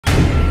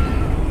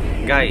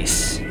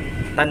Guys,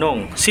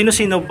 tanong,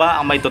 sino-sino ba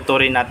ang may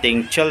tuturing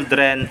nating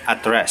children at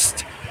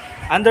rest?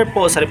 Under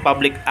po sa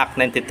Republic Act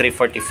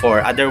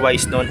 9344,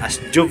 otherwise known as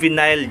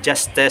Juvenile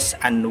Justice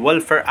and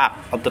Welfare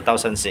Act of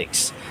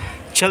 2006,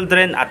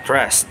 children at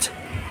rest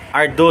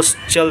are those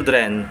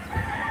children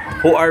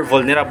who are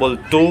vulnerable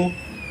to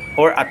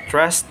or at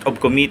risk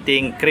of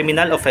committing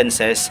criminal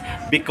offenses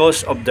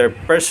because of their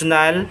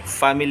personal,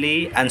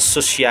 family, and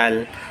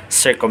social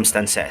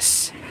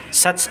circumstances,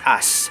 such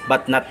as,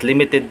 but not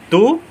limited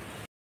to: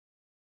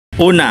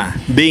 una,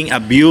 being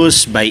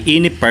abused by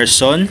any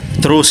person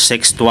through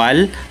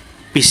sexual,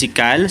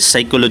 physical,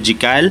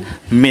 psychological,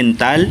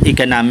 mental,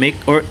 economic,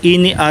 or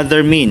any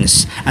other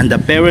means, and the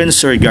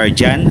parents or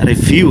guardian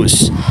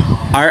refuse,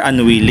 are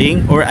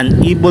unwilling, or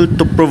unable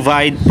to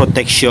provide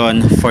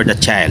protection for the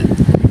child.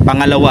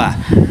 Pangalawa,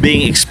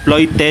 being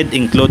exploited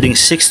including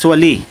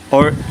sexually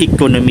or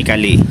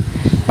economically.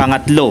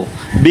 Pangatlo,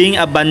 being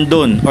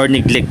abandoned or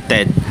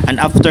neglected, and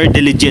after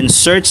diligent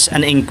search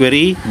and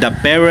inquiry, the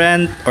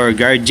parent or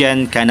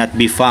guardian cannot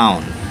be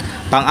found.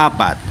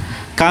 Pang-apat,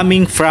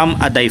 coming from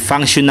a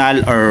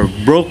dysfunctional or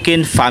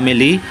broken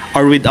family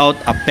or without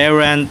a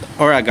parent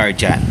or a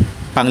guardian.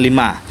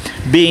 Panglima,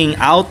 being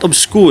out of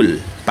school.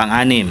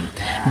 Pang-anim,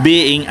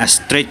 being a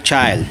street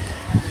child.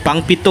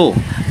 Pang-pito,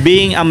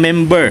 being a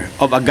member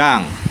of a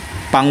gang.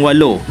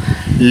 Pang-walo,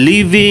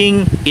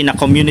 living in a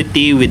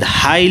community with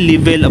high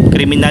level of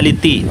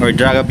criminality or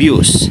drug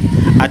abuse.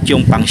 At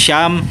yung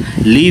pang-siyam,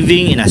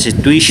 living in a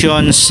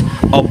situations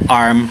of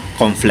armed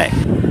conflict.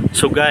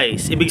 So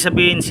guys, ibig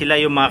sabihin sila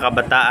yung mga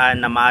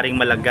kabataan na maaring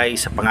malagay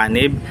sa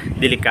panganib,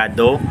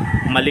 delikado,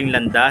 maling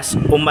landas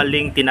o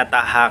maling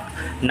tinatahak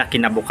na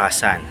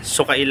kinabukasan.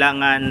 So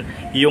kailangan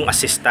yung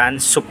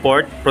assistance,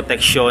 support,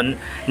 protection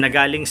na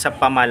galing sa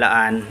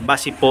pamahalaan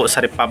base po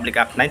sa Republic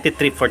Act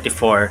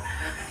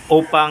 9344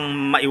 upang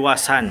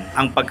maiwasan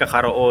ang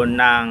pagkakaroon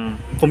ng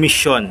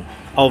commission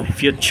of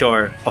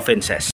future offenses.